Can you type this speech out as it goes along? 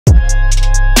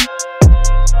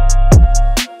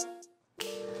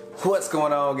What's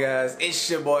going on, guys? It's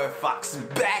your boy Fox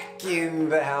back in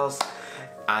the house.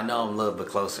 I know I'm a little bit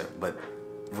closer, but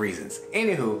reasons.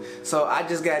 Anywho, so I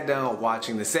just got done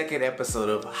watching the second episode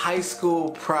of High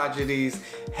School Prodigies,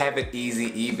 Have It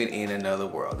Easy Even in Another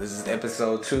World. This is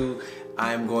episode 2.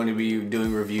 I'm going to be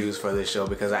doing reviews for this show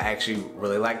because I actually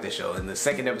really like the show, and the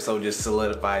second episode just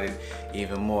solidified it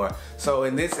even more. So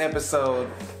in this episode,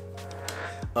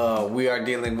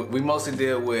 we mostly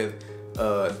deal with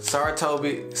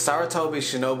Saratobi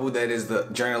Shinobu, that is the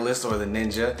journalist or the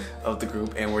ninja of the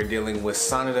group, and we're dealing with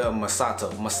Sanada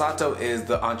Masato. Masato is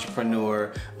the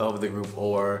entrepreneur of the group,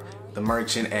 or the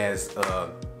merchant, as I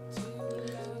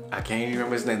can't even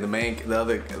remember his name.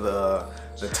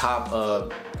 The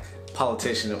top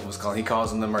politician was called. He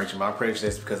calls him the merchant, but I'm pretty sure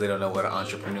that's because they don't know what an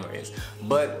entrepreneur is.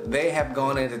 But they have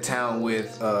gone into town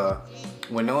with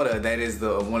Winona, that is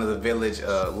one of the village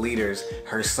leaders,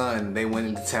 her son. They went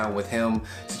into town with him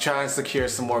to try and secure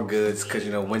some more goods, because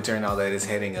winter and all that is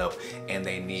heading up, and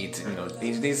they need to,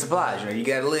 need supplies. You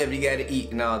gotta live, you gotta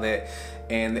eat and all that.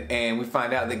 And we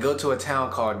find out they go to a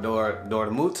town called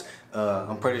Dortmund.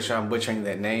 I'm pretty sure I'm butchering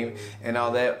that name and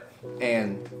all that.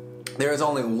 And there is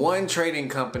only one trading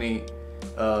company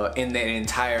in the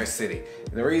entire city.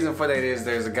 The reason for that is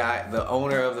there's a guy, the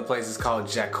owner of the place is called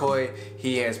Jakoi.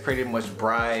 He has pretty much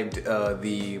bribed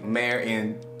the mayor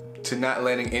into not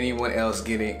letting anyone else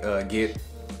get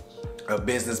a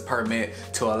business permit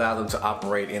to allow them to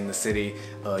operate in the city,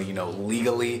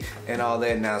 legally and all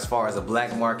that. Now, as far as the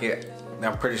black market,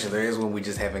 I'm pretty sure there is one, we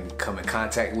just haven't come in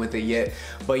contact with it yet.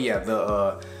 But yeah,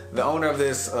 the owner of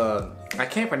this, I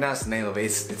can't pronounce the name of it.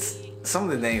 It's some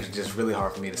of the names are just really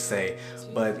hard for me to say.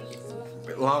 But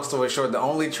long story short, the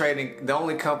only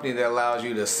company that allows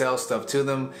you to sell stuff to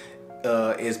them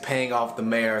is paying off the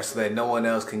mayor so that no one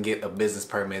else can get a business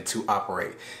permit to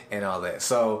operate and all that.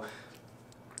 So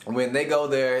when they go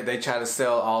there, they try to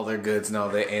sell all their goods and all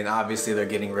that, and obviously they're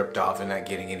getting ripped off and not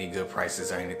getting any good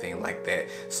prices or anything like that.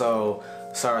 So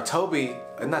Sanada,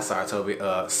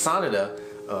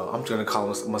 I'm gonna call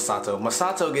him Masato.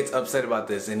 Masato gets upset about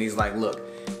this, and he's like, look,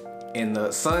 and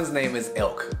the son's name is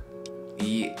Elk.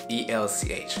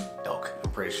 E-L-C-H, Elk, I'm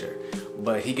pretty sure.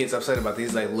 But he gets upset about this.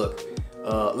 He's like, look,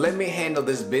 let me handle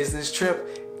this business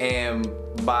trip, and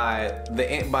by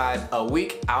a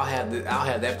week, I'll have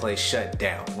that place shut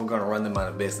down. We're gonna run them out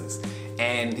of business.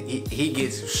 And he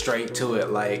gets straight to it.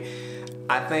 Like,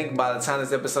 I think by the time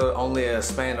this episode, only a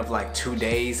span of like 2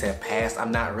 days have passed.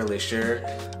 I'm not really sure.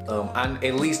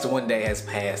 At least 1 day has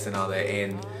passed and all that.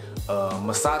 And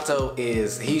Masato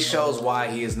he shows why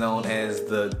he is known as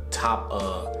the top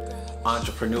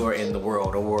entrepreneur in the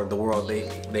world, or the world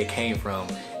they came from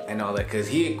and all that, because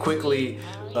he quickly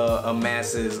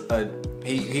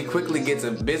he quickly gets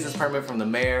a business permit from the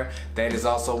mayor. That is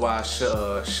also why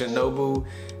Shinobu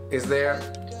is there.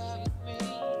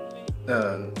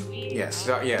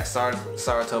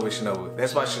 Saratobi Shinobu.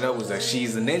 That's why Shinobu's there.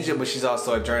 She's a ninja, but she's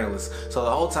also a journalist. So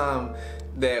the whole time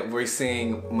that we're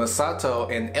seeing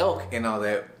Masato and Elk and all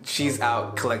that, she's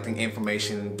out collecting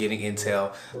information, getting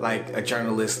intel like a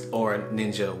journalist or a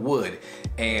ninja would.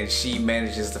 And she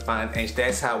manages to find, and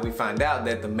that's how we find out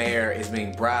that the mayor is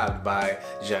being bribed by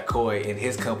Jakoi and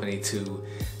his company to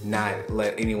not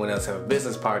let anyone else have a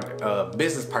business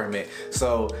permit.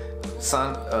 So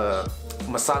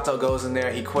Masato goes in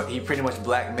there. He pretty much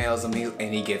blackmails him,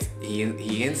 and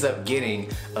he ends up getting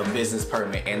a business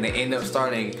permit, and they end up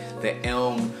starting the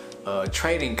Elm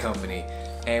Trading Company.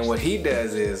 And what he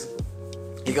does is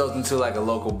he goes into like a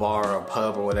local bar or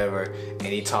pub or whatever, and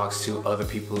he talks to other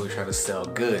people who are trying to sell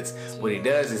goods. What he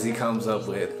does is he comes up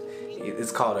with,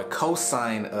 it's called a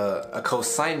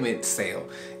consignment sale.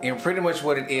 And pretty much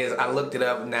what it is, I looked it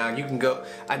up. Now you can go,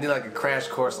 I did like a crash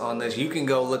course on this. You can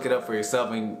go look it up for yourself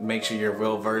and make sure you're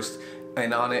real versed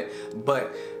and on it.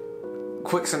 But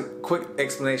quick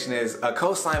explanation is, a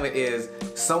consignment is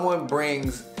someone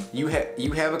brings, you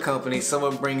have a company,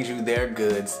 someone brings you their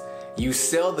goods, you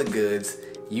sell the goods,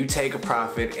 you take a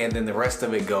profit, and then the rest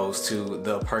of it goes to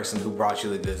the person who brought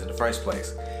you the goods in the first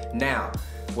place. Now,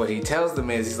 what he tells them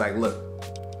is, he's like, look,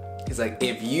 he's like,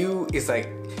 if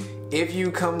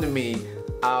you come to me,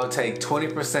 I'll take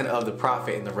 20% of the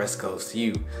profit and the rest goes to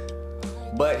you.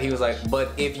 But he was like,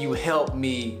 but if you help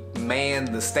me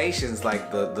man the stations, like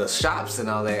the shops and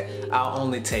all that, I'll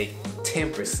only take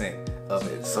 10% of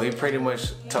it. So he pretty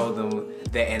much told them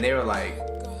that, and they were like,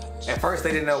 at first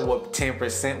they didn't know what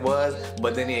 10% was,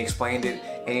 but then he explained it,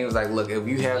 and he was like, look, if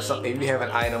you have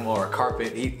an item or a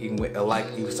carpet, he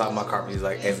was talking about carpet, he's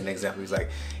like, as an example, he's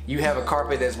like, you have a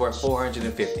carpet that's worth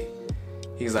 450.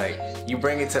 He's like, you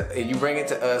bring it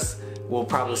to us, we'll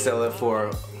probably sell it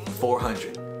for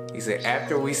 400. He said,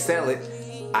 after we sell it,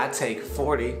 I take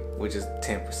 40, which is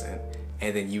 10%,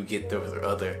 and then you get the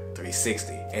other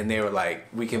 360. And they were like,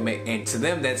 we can make, and to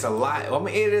them that's a lot. I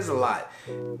mean, it is a lot,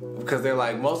 because they're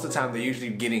like, most of the time they're usually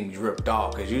getting ripped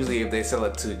off, because usually if they sell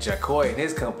it to Jacoy and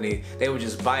his company, they would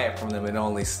just buy it from them and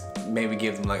only maybe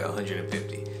give them like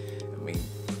 150. I mean,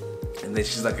 and then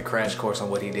she's like a crash course on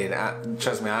what he did.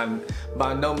 Trust me, I'm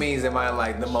by no means am I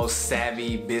like the most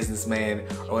savvy businessman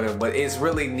or whatever, but it's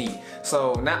really neat.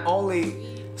 So not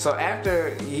only, so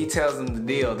after he tells them the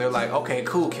deal, they're like, okay,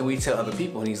 cool, can we tell other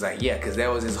people? And he's like, yeah, because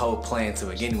that was his whole plan to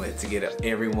begin with, to get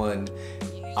everyone,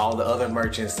 all the other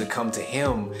merchants to come to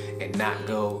him and not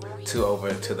go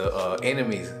over to the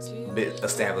enemy's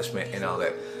establishment and all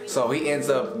that. So he ends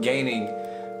up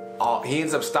he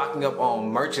ends up stocking up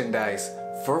on merchandise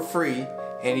for free,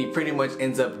 and he pretty much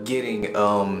ends up getting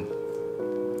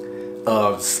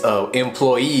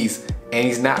employees, and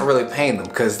he's not really paying them,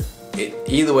 because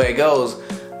either way it goes,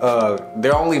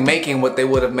 they're only making what they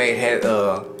would have made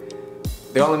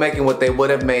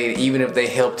even if they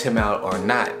helped him out or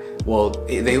not. Well,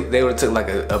 they would have took like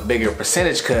a bigger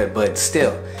percentage cut, but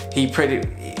still,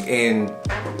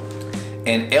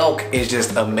 and Elk is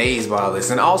just amazed by all this.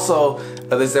 And also,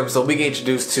 this episode we get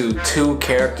introduced to two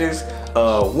characters.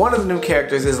 One of the new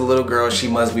characters is a little girl. She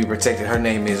must be protected. Her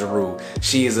name is Rue.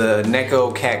 She is a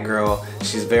Neko cat girl.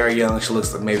 She's very young. She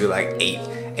looks like maybe like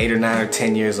 8 or 9 or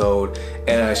 10 years old.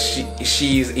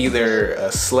 She's either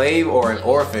a slave or an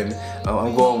orphan.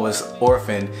 I'm going with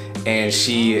orphan. And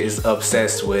she is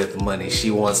obsessed with money. She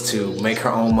wants to make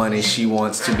her own money. She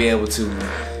wants to be able to,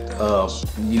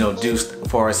 do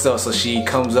for herself. So she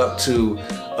comes up to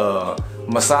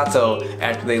Masato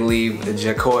after they leave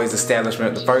Jacoy's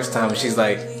establishment the first time. She's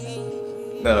like,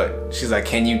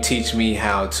 can you teach me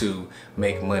how to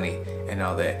make money and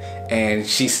all that? And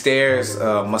she stares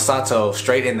Masato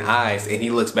straight in the eyes, and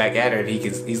he looks back at her, and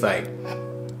he's like,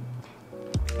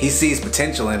 he sees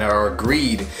potential in her, or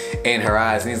greed in her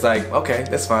eyes, and he's like, okay,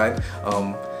 that's fine.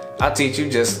 I'll teach you,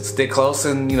 just stick close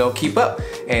and keep up.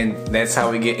 And that's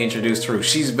how we get introduced through.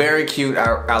 She's very cute.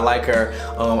 I like her.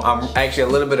 I'm actually a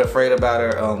little bit afraid about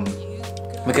her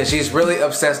because she's really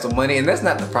obsessed with money, and that's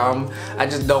not the problem. I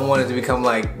just don't want it to become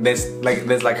like that's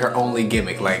like her only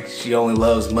gimmick. Like, she only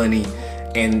loves money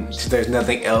and there's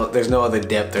nothing else, there's no other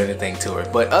depth or anything to her.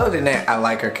 But other than that, I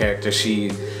like her character.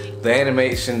 The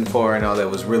animation for her and all that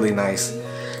was really nice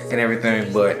and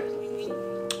everything. But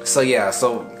so yeah,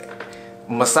 so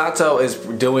Masato is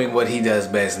doing what he does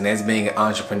best, and that's being an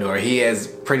entrepreneur. He has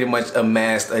pretty much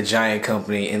amassed a giant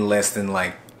company in less than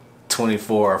like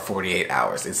 24 or 48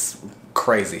 hours. It's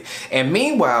crazy. And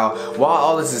meanwhile, while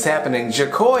all this is happening,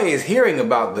 Jacoy is hearing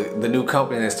about the new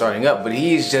company that's starting up, but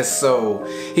he's so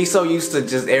used to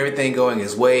just everything going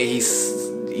his way.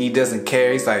 He doesn't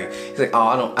care. He's like,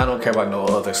 oh, I don't care about no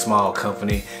other small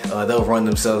company. They'll run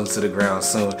themselves into the ground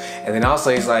soon. And then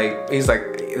also he's like,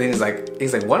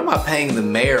 what am I paying the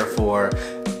mayor for?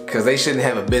 Because they shouldn't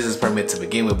have a business permit to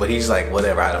begin with. But he's like,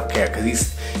 whatever, I don't care.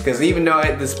 Because even though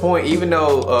at this point,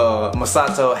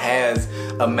 Masato has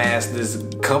amassed this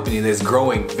company that's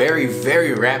growing very,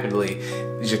 very rapidly,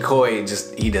 Jacoy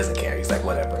he doesn't care. He's like,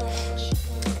 whatever.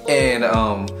 And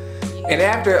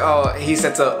after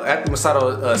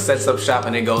Masato sets up shop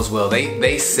and it goes well,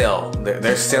 they sell.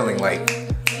 They're selling like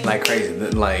crazy.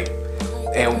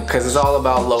 And because it's all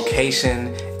about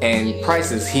location and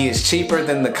prices. He is cheaper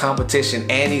than the competition,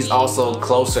 and he's also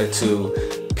closer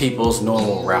to people's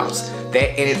normal routes.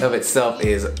 That in and of itself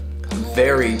is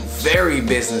very, very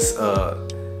business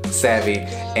savvy,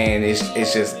 and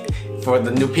it's just, for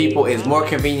the new people, it's more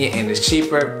convenient and it's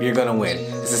cheaper. You're gonna win.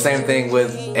 It's the same thing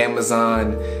with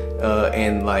Amazon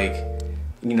and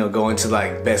going to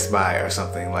like Best Buy or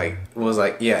something.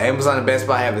 Amazon and Best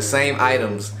Buy have the same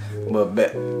items,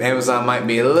 but Amazon might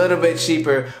be a little bit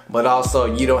cheaper, but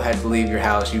also you don't have to leave your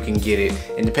house. You can get it,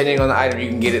 and depending on the item, you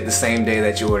can get it the same day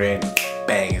that you order it.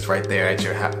 Bang, it's right there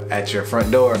at your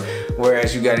front door.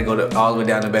 Whereas you got to go all the way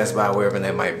down to Best Buy, wherever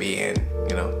that might be, and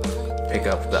pick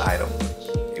up the item,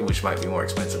 which might be more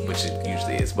expensive, which it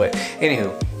usually is. But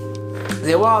anywho,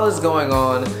 yeah, while all this is going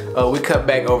on, we cut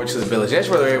back over to the village. That's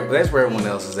where everyone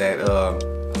else is at.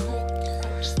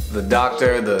 The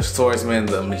doctor, the swordsman,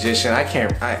 the magician.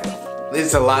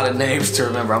 It's a lot of names to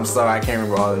remember. I'm sorry, I can't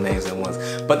remember all the names at once.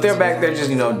 But they're back there just,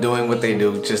 doing what they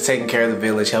do, just taking care of the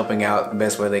village, helping out the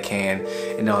best way they can,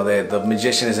 and all that. The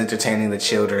magician is entertaining the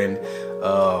children.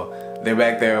 They're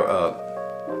back there.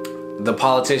 The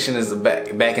politician is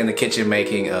back in the kitchen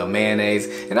making mayonnaise.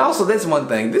 And also, this one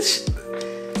thing,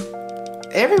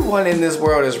 everyone in this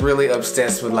world is really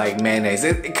obsessed with like mayonnaise.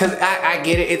 Cause I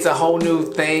get it. It's a whole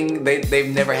new thing.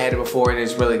 They've never had it before and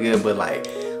it's really good. But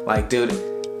like dude,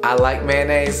 I like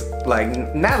mayonnaise.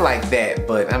 Like not like that,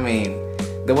 but I mean,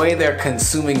 the way they're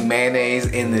consuming mayonnaise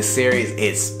in this series,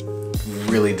 it's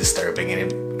really disturbing,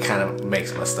 and it kind of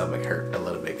makes my stomach hurt a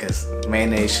little bit because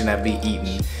mayonnaise should not be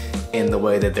eaten in the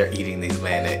way that they're eating this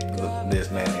mayonnaise.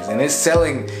 And they're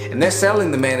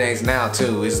selling the mayonnaise now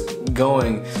too. It's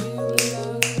going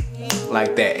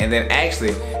like that. And then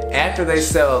actually, after they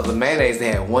sell the mayonnaise,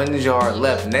 they have one jar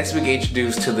left. Next we get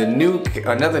introduced to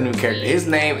another new character. His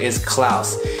name is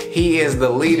Klaus. He is the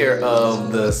leader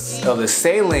of the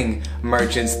sailing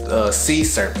merchants, Sea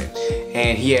Serpent.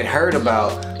 And he had heard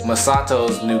about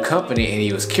Masato's new company and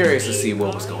he was curious to see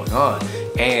what was going on.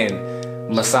 And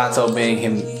Masato,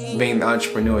 being the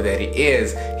entrepreneur that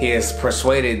he has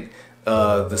persuaded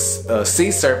the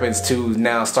Sea Serpents to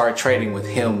now start trading with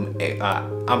him.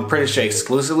 I'm pretty sure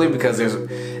exclusively, because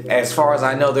as far as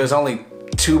I know, there's only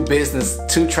two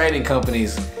trading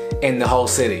companies in the whole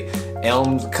city.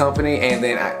 Elm's company and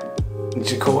then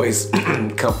Jacoy's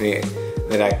company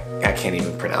that I can't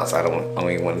even pronounce. I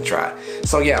don't even want to try.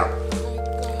 So yeah,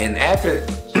 and after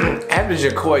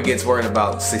Jacoy gets worried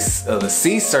about the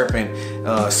Sea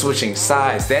Serpent switching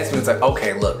sides, that's when it's like,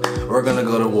 okay, look, we're gonna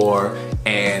go to war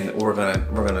and we're gonna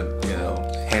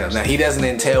handle. Now he doesn't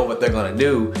entail what they're gonna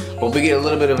do, but we get a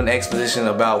little bit of an exposition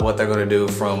about what they're gonna do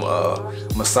from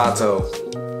Masato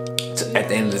at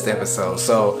the end of this episode.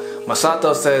 So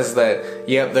Masato says that,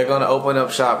 yep, they're gonna open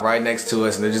up shop right next to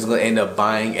us and they're just gonna end up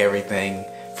buying everything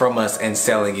from us and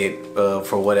selling it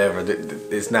for whatever.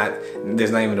 There's not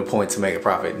even a point to make a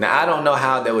profit. Now I don't know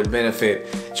how that would benefit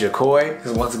Jacoy,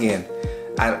 because once again,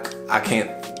 I can't,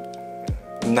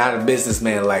 not a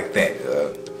businessman like that.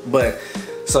 But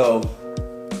so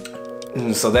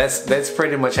that's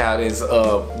pretty much how it is.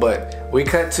 But we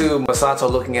cut to Masato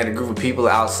looking at a group of people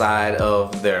outside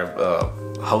of their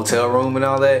hotel room and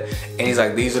all that, and he's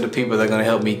like, these are the people that are gonna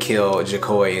help me kill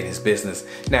Jacoy and his business.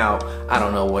 Now I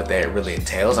don't know what that really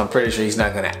entails. I'm pretty sure he's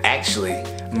not gonna actually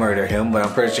murder him, but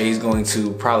I'm pretty sure he's going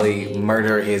to probably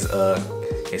murder his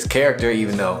character,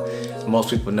 even though most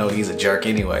people know he's a jerk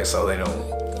anyway, so they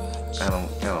don't. I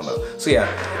don't know. So yeah,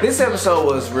 this episode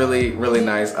was really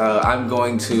nice. I'm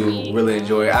going to really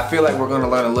enjoy it. I feel like we're going to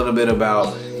learn a little bit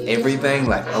about everything,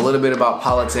 like a little bit about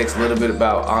politics, a little bit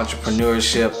about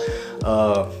entrepreneurship,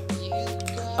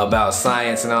 about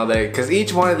science and all that, because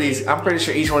each one of these, I'm pretty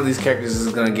sure each one of these characters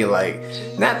is gonna get like,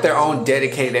 not their own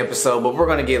dedicated episode, but we're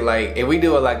gonna get like, if we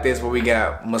do it like this where we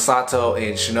got Masato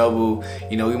and Shinobu,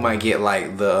 we might get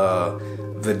like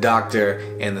the doctor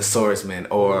and the swordsman,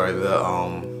 or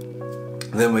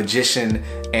the magician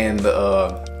and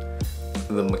the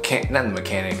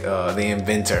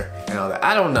inventor and all that.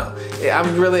 I don't know.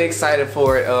 I'm really excited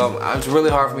for it. It's really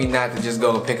hard for me not to just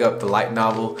go and pick up the light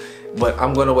novel, but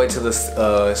I'm gonna wait till this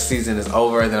season is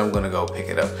over and then I'm gonna go pick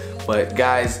it up. But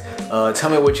guys, tell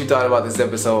me what you thought about this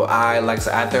episode. I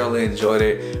thoroughly enjoyed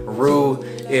it. Rue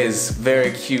is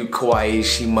very cute, kawaii.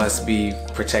 She must be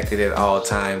protected at all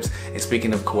times. And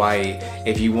speaking of kawaii,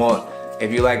 if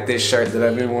you like this shirt that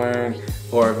I've been wearing,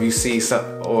 or if you've seen some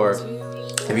of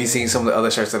the other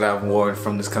shirts that I've worn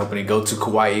from this company, go to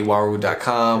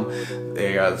kawaiiwaru.com.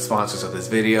 They are the sponsors of this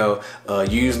video.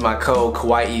 Use my code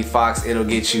KawaiiFox. It'll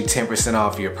get you 10%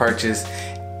 off your purchase.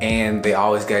 And they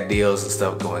always got deals and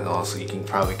stuff going on, so you can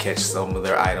probably catch some of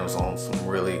their items on some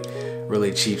really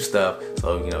cheap stuff.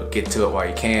 So get to it while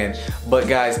you can. But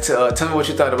guys, tell me what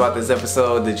you thought about this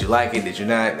episode. Did you like it? Did you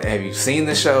not? Have you seen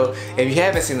the show? If you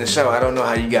haven't seen the show, I don't know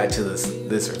how you got to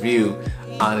this review,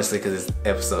 honestly, because it's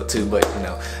episode 2, but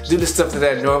do the stuff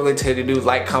that I normally tell you to do.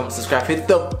 Like, comment, subscribe, hit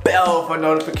the bell for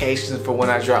notifications for when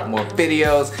I drop more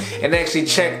videos, and actually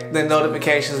check the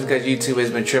notifications, because YouTube has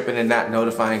been tripping and not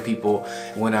notifying people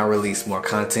when I release more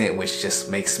content, which just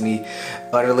makes me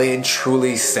utterly and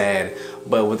truly sad.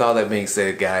 But with all that being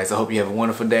said, guys, I hope you have a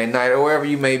wonderful day, night, or wherever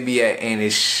you may be at, and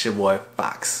it's your boy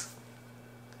Fox.